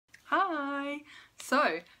Hi!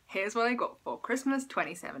 So, here's what I got for Christmas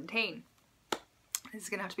 2017. This is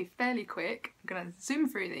going to have to be fairly quick. I'm going to zoom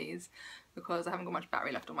through these because I haven't got much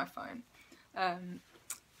battery left on my phone.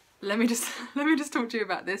 Let me just talk to you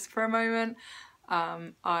about this for a moment.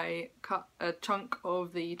 I cut a chunk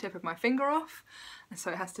of the tip of my finger off, and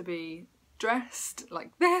so it has to be dressed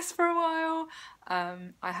like this for a while.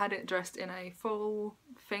 I had it dressed in a full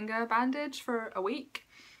finger bandage for a week.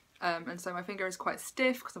 And so my finger is quite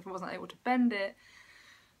stiff because I wasn't able to bend it,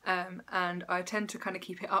 and I tend to kind of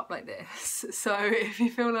keep it up like this. So if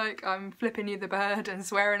you feel like I'm flipping you the bird and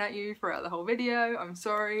swearing at you throughout the whole video, I'm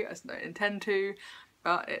sorry, I don't intend to,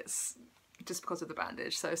 but it's just because of the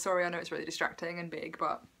bandage. So sorry, I know it's really distracting and big,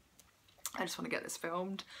 but I just want to get this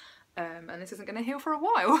filmed. And this isn't going to heal for a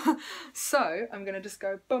while. So I'm going to just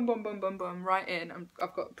go boom, boom, boom, boom, boom, right in.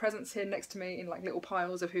 I've got presents here next to me in like little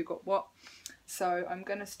piles of who got what. So I'm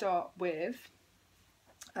going to start with,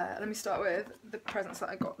 let me start with the presents that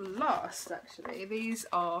I got last actually. These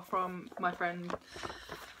are from my friend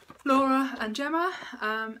Laura and Gemma,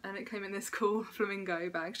 and it came in this cool flamingo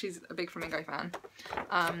bag. She's a big flamingo fan.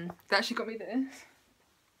 They actually got me this.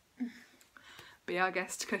 Be Our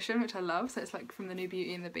Guest cushion, which I love. So it's like from the new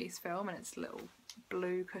Beauty and the Beast film, and it's a little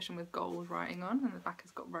blue cushion with gold writing on, and the back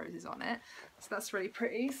has got roses on it. So that's really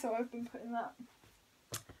pretty. So I've been putting that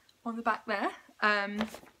on the back there.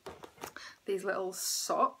 These little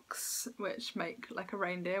socks, which make like a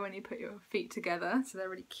reindeer when you put your feet together. So they're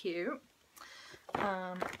really cute.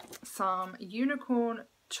 Some unicorn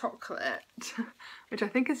chocolate, which I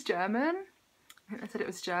think is German. I think they said it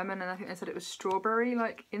was German, and I think they said it was strawberry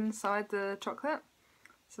like inside the chocolate.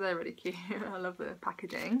 So they're really cute. I love the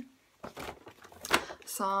packaging.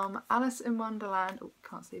 Some Alice in Wonderland, oh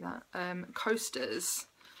can't see that, coasters.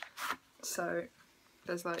 So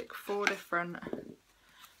there's like 4 different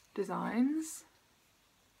designs.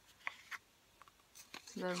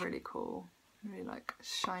 So they're really cool, really like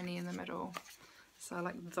shiny in the middle. So I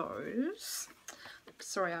like those.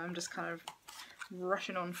 Sorry, I'm just kind of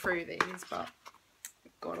rushing on through these, but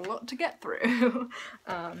got a lot to get through.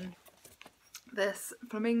 This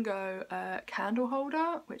flamingo candle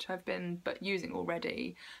holder, which I've been using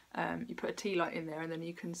already. You put a tea light in there, and then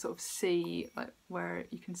you can sort of see like where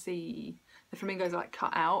you can see the flamingos are like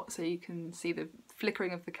cut out, so you can see the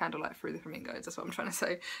flickering of the candlelight through the flamingos. That's what I'm trying to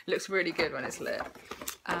say. It looks really good when it's lit.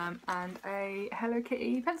 And a Hello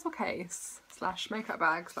Kitty pencil case slash makeup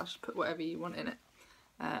bag slash put whatever you want in it.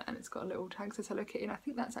 And it's got a little tag that says Hello Kitty, and I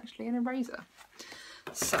think that's actually an eraser.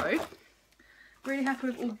 So, really happy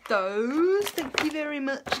with all those. Thank you very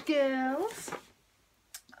much, girls.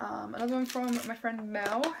 Another one from my friend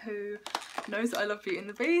Mel, who knows that I love Beauty and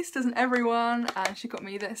the Beast, doesn't everyone? And she got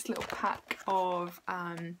me this little pack of,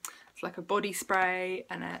 it's like a body spray,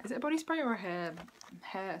 and is it a body spray or a hair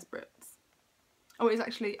spritz? Oh, it's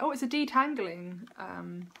actually, oh, it's a detangling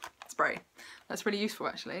spray. That's really useful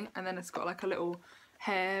actually. And then it's got like a little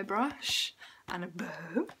hair brush and a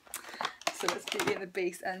bow. So that's Beauty and the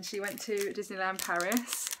Beast, and she went to Disneyland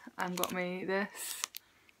Paris and got me this.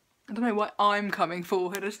 I don't know why I'm coming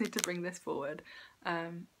forward, I just need to bring this forward.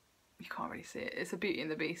 You can't really see it. It's a Beauty and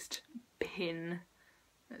the Beast pin.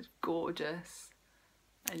 It's gorgeous.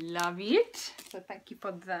 I love it. So thank you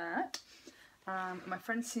for that. My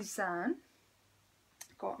friend Suzanne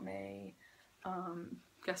got me,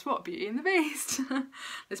 guess what? Beauty and the Beast.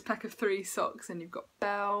 This pack of 3 socks, and you've got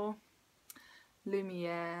Belle,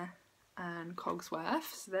 Lumiere, and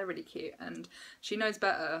Cogsworth, so they're really cute, and she knows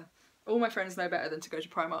better. All my friends know better than to go to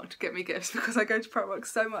Primark to get me gifts, because I go to Primark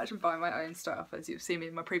so much and buy my own stuff, as you've seen me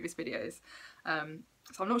in my previous videos. So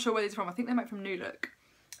I'm not sure where these are from. I think they might be from New Look.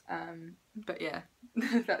 But yeah,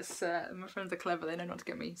 that's my friends are clever. They know not to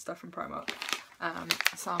get me stuff from Primark.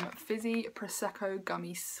 Some fizzy Prosecco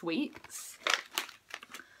gummy sweets.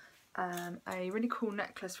 A really cool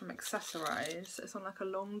necklace from Accessorize. It's on like a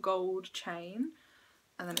long gold chain,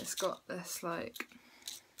 and then it's got this like,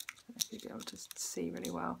 I don't know if you'll be able to see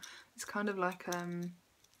really well. It's kind of like a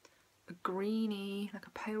greeny, like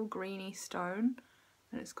a pale greeny stone,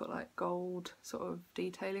 and it's got like gold sort of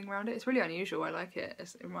detailing around it. It's really unusual. I like it.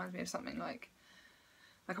 It reminds me of something like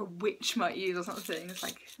a witch might use or something. It's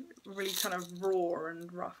like really kind of raw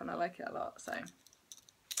and rough, and I like it a lot. So,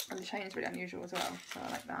 and the chain is really unusual as well, so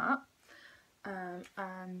I like that.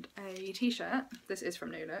 And a t-shirt. This is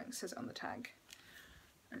from New Look. It says it on the tag.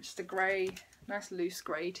 And it's just a grey, nice loose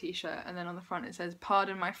grey t-shirt, and then on the front it says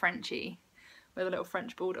 "Pardon my Frenchie," with a little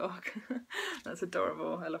French bulldog. That's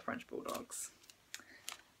adorable. I love French bulldogs.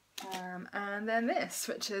 And then this,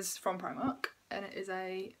 which is from Primark, and it is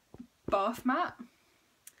a bath mat.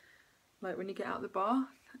 Like when you get out of the bath,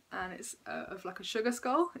 and it's of like a sugar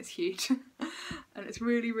skull. It's huge and it's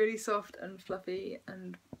really, really soft and fluffy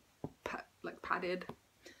and like padded,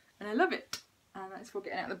 and I love it. And that's for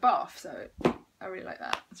getting out of the bath, so I really like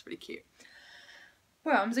that. It's really cute.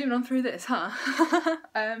 Well, I'm zooming on through this, huh?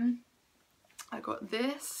 I got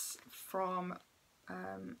this from,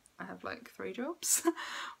 I have like 3 jobs.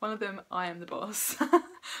 One of them, I am the boss.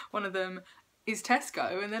 One of them is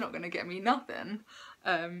Tesco, and they're not going to get me nothing.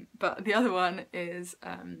 But the other one is,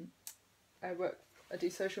 I do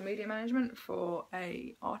social media management for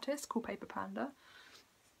a artist called Paper Panda.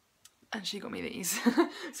 And she got me these.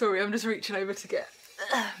 Sorry, I'm just reaching over to get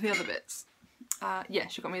the other bits. Yeah,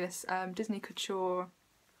 she got me this Disney Couture.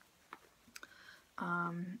 They're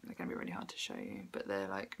going to be really hard to show you, but they're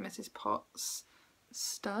like Mrs. Potts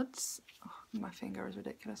studs. Oh, my finger is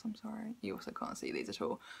ridiculous, I'm sorry. You also can't see these at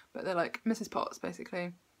all, but they're like Mrs. Potts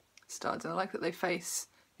basically studs, and I like that they face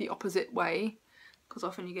the opposite way, because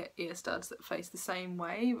often you get ear studs that face the same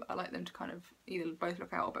way. I like them to kind of either both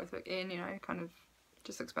look out or both look in, you know, kind of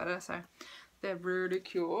just looks better. So they're really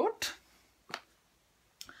cute.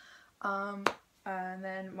 And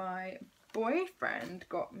then my boyfriend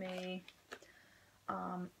got me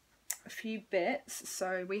a few bits.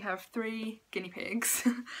 So we have 3 guinea pigs,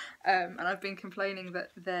 and I've been complaining that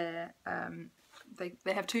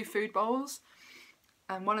they have 2 food bowls,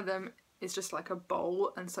 and one of them is just like a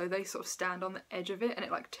bowl, and so they sort of stand on the edge of it and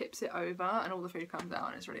it like tips it over and all the food comes out,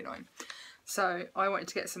 and it's really annoying. So I wanted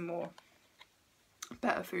to get some more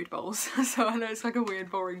better food bowls. So I know it's like a weird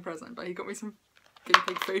boring present, but he got me some guinea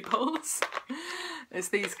pig food bowls. It's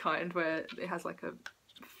these kind where it has like a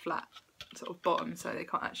flat sort of bottom, so they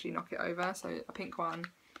can't actually knock it over. So a pink one,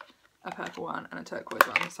 a purple one, and a turquoise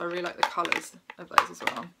one. So I really like the colours of those as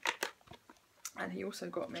well. And he also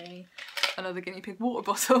got me another guinea pig water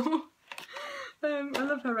bottle. I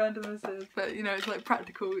love how random this is, but you know, it's like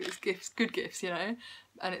practical, it's gifts, good gifts, you know.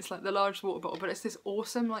 And it's like the large water bottle, but it's this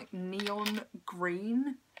awesome like neon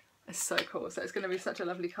green. It's so cool. So it's going to be such a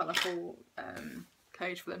lovely colourful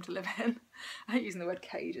cage for them to live in. I hate using the word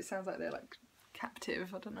cage, it sounds like they're like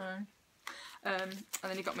captive, I don't know. And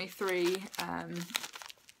then he got me 3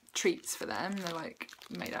 treats for them. They're like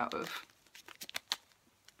made out of,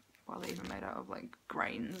 well, they're even made out of like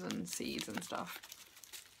grains and seeds and stuff.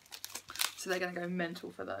 So they're going to go mental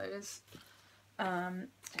for those.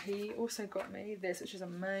 He also got me this, which is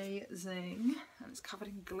amazing, and it's covered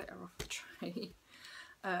in glitter off the tree.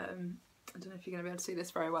 I don't know if you're going to be able to see this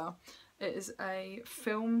very well. It is a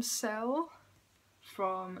film cell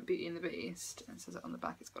from Beauty and the Beast, and it says it on the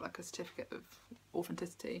back. It's got like a certificate of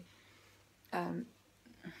authenticity. I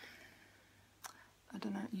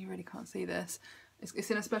don't know, you really can't see this. It's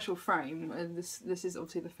in a special frame, and this is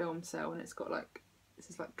obviously the film cell, and it's got like, this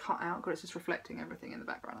is like cut out, but it's just reflecting everything in the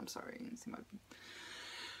background. I'm sorry, you can see my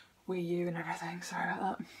Wii U and everything, sorry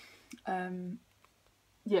about that.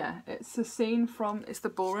 Yeah, it's a scene from, it's the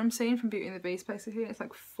ballroom scene from Beauty and the Beast basically. It's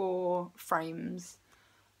like 4 frames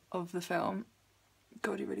of the film.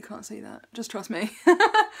 God, you really can't see that, just trust me.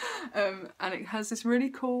 And it has this really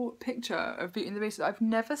cool picture of Beauty and the Beast that I've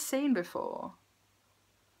never seen before.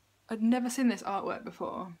 I'd never seen this artwork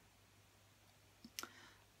before.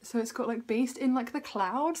 So it's got like Beast in like the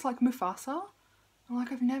clouds, like Mufasa. I'm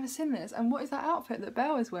like, I've never seen this. And what is that outfit that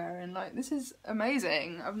Belle is wearing? Like, this is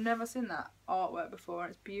amazing. I've never seen that artwork before.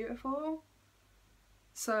 It's beautiful.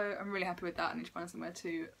 So I'm really happy with that. I need to find somewhere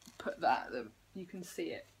to put that you can see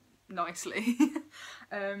it nicely.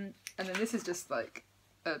 And then this is just like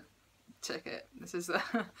a ticket. This is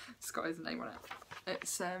it's got his name on it.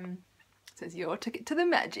 It's it says your ticket to the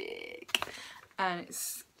magic, and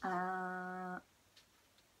it's hard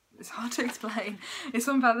to explain. It's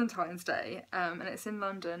on Valentine's Day, and it's in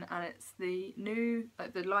London, and it's the new,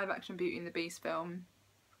 like the live action Beauty and the Beast film,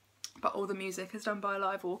 but all the music is done by a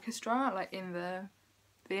live orchestra, like in the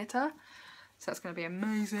theatre. So that's going to be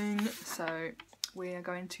amazing. So we are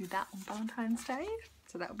going to that on Valentine's Day.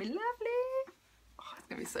 So that will be lovely. Oh, it's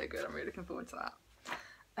going to be so good. I'm really looking forward to that.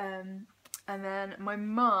 And then my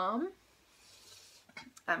mum,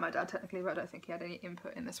 and my dad technically, but I don't think he had any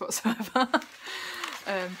input in this whatsoever.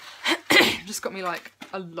 Just got me like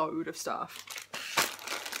a load of stuff,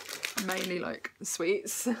 mainly like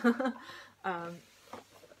sweets.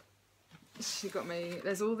 She got me,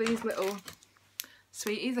 there's all these little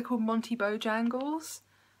sweeties, they're called Monty Bojangles.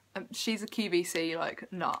 She's a QVC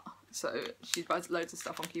like nut, so she buys loads of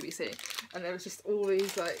stuff on QVC, and there was just all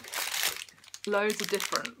these like loads of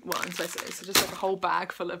different ones basically, so just like a whole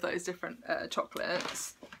bag full of those different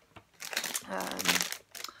chocolates.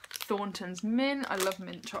 Thornton's mint, I love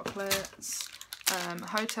mint chocolates.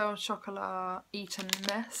 Hotel Chocolat Eat and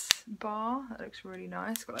Mess bar. That looks really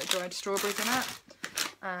nice. Got like dried strawberries in it.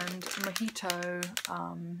 And mojito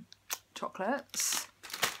chocolates.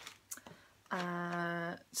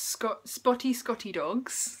 Spotty Scotty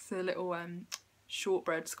dogs. So the little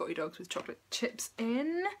shortbread Scotty dogs with chocolate chips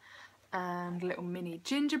in. And little mini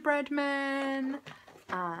gingerbread men.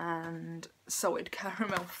 And salted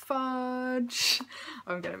caramel fudge.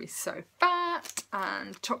 I'm gonna be so fat.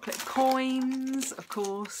 And chocolate coins, of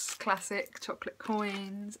course, classic chocolate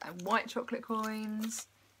coins and white chocolate coins.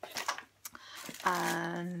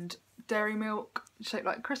 And dairy milk shaped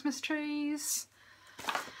like Christmas trees.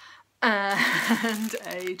 And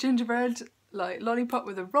a gingerbread like lollipop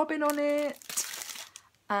with a robin on it.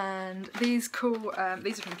 And these cool,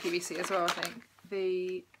 these are from QVC as well, I think.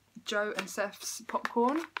 The Joe and Seth's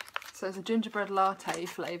popcorn. So there's a gingerbread latte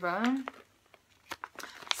flavour,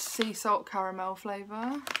 sea salt caramel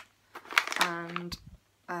flavour, and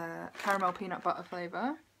caramel peanut butter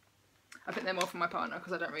flavour. I think they're more for my partner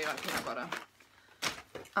because I don't really like peanut butter.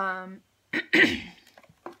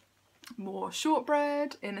 More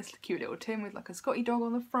shortbread in this cute little tin with like a Scotty dog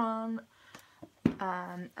on the front.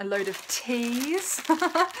 A load of teas.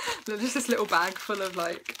 Just this little bag full of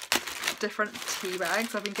like different tea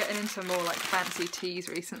bags. I've been getting into more like fancy teas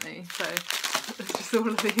recently, so just all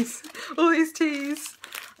these teas.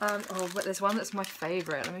 Oh, but there's one that's my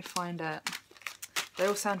favourite. Let me find it. They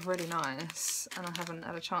all sound really nice, and I haven't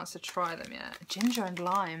had a chance to try them yet. Ginger and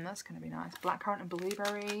lime, that's going to be nice. Blackcurrant and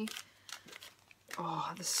blueberry.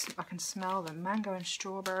 Oh, I can smell them. Mango and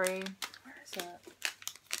strawberry. Where is it?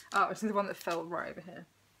 Oh, this is the one that fell right over here.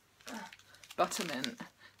 Buttermint.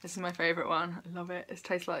 This is my favourite one. I love it. It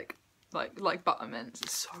tastes like buttermint.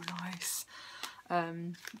 It's so nice.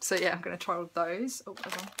 So yeah, I'm going to try all of those. Oh,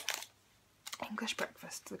 hold on. English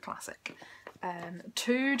breakfast, the classic.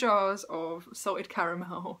 2 jars of salted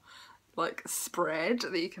caramel like spread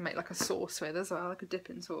that you can make like a sauce with as well, like a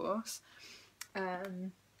dipping sauce.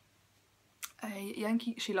 A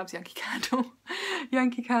Yankee, she loves Yankee Candle.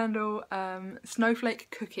 Yankee Candle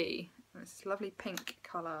snowflake cookie. It's this lovely pink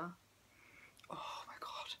colour. Oh my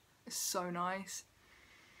god, it's so nice.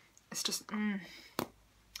 It's just, I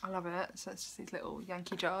love it. So it's just these little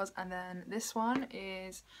Yankee jars. And then this one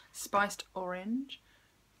is spiced orange,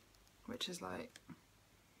 which is like,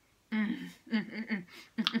 I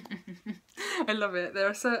love it.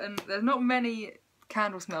 There's not many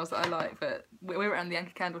candle smells that I like, but we were around the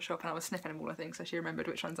Yankee Candle shop and I was sniffing them all, I think, so she remembered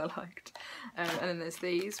which ones I liked. And then there's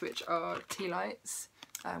these, which are tea lights,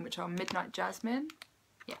 which are midnight jasmine.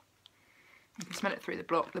 Yeah, you can smell it through the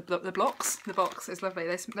block. The box is lovely.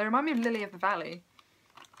 They remind me of Lily of the Valley.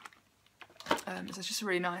 So it's just a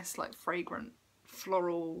really nice, like fragrant,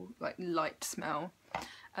 floral, like light smell.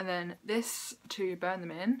 And then this to burn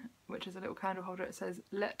them in, which is a little candle holder. It says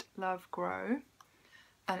 "Let Love Grow."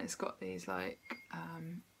 And it's got these like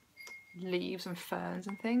leaves and ferns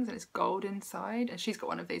and things, and it's gold inside. And she's got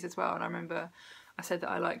one of these as well. And I remember I said that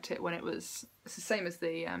I liked it when it was. It's the same as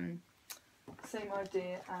the same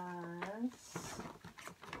idea as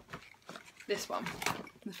this one,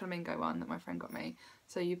 the flamingo one that my friend got me.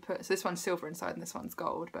 So this one's silver inside and this one's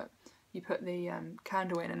gold, but you put the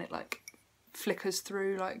candle in and it like flickers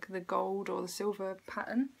through like the gold or the silver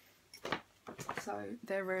pattern. So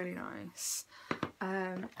they're really nice.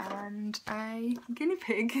 And a guinea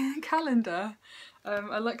pig calendar.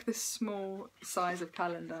 I like this small size of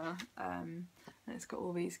calendar, and it's got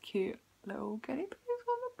all these cute little guinea pigs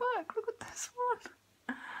on the back. Look at this one.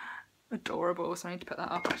 Adorable. So I need to put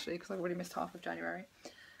that up actually because I've already missed half of January.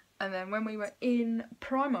 And then when we were in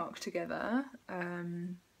Primark together a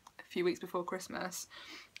few weeks before Christmas,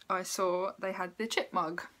 I saw they had the chip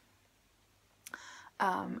mug.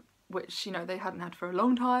 Which, you know, they hadn't had for a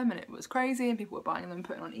long time, and it was crazy, and people were buying them and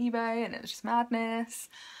putting on eBay, and it was just madness.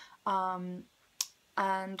 And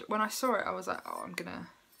when I saw it, I was like, oh, I'm gonna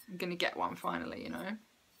get one finally, you know.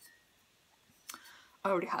 I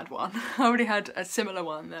already had one. I already had a similar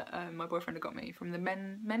one that my boyfriend had got me from the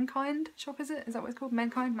Menkind shop, is it? Is that what it's called?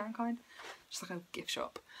 Mankind? Just like a gift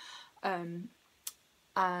shop.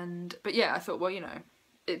 But yeah, I thought, well, you know,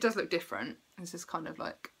 it does look different. It's just kind of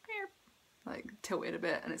like tilted a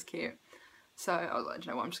bit, and it's cute. So I was like, do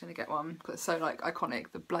you know what, I'm just gonna get one because it's so like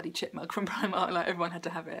iconic, the bloody chip mug from Primark, like everyone had to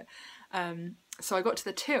have it. So I got to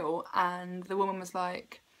the till and the woman was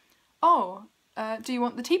like, oh, do you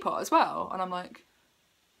want the teapot as well? And I'm like,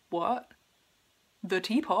 what? The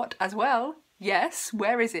teapot as well? Yes,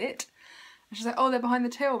 where is it? And she's like, oh, they're behind the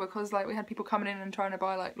till because like we had people coming in and trying to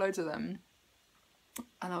buy like loads of them.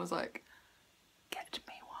 And I was like, get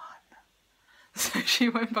me one. So she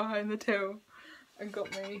went behind the till and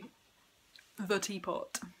got me the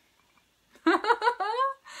teapot.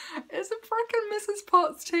 It's a freaking Mrs.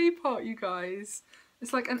 Potts teapot, you guys.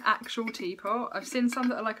 It's like an actual teapot. I've seen some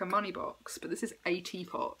that are like a money box, but this is a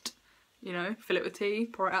teapot. You know, fill it with tea,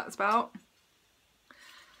 pour it out the spout.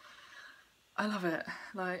 I love it.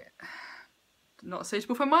 Like, not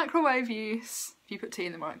suitable for microwave use. If you put tea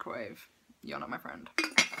in the microwave, you're not my friend.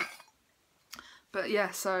 But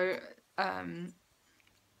yeah, so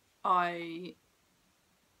I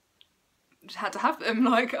just had to have them.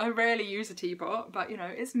 Like, I rarely use a teapot, but you know,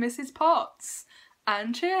 it's Mrs. Potts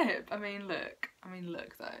and Chip. I mean, look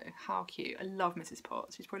though, how cute. I love Mrs.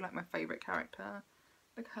 Potts. She's probably like my favourite character.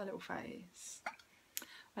 Look at her little face.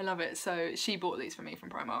 I love it. So she bought these for me from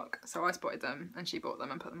Primark. So I spotted them and she bought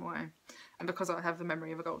them and put them away. And because I have the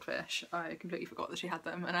memory of a goldfish, I completely forgot that she had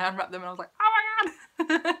them, and I unwrapped them and I was like, oh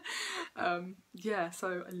my god! Yeah,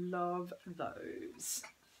 so I love those.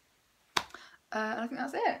 And I think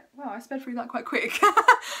that's it. Wow, I sped through that quite quick.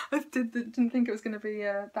 I didn't think it was going to be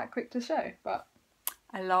that quick to show, but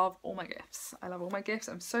I love all my gifts. I love all my gifts.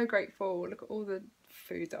 I'm so grateful. Look at all the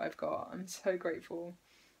food that I've got. I'm so grateful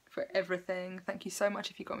for everything. Thank you so much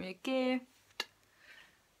if you got me a gift.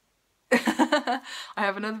 I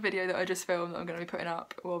have another video that I just filmed that I'm going to be putting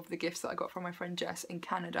up of the gifts that I got from my friend Jess in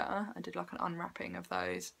Canada. I did like an unwrapping of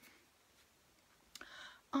those.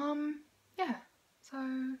 Yeah,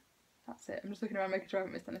 so that's it. I'm just looking around making sure I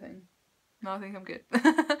haven't missed anything. No, I think I'm good.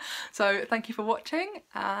 So thank you for watching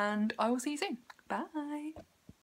and I will see you soon. Bye.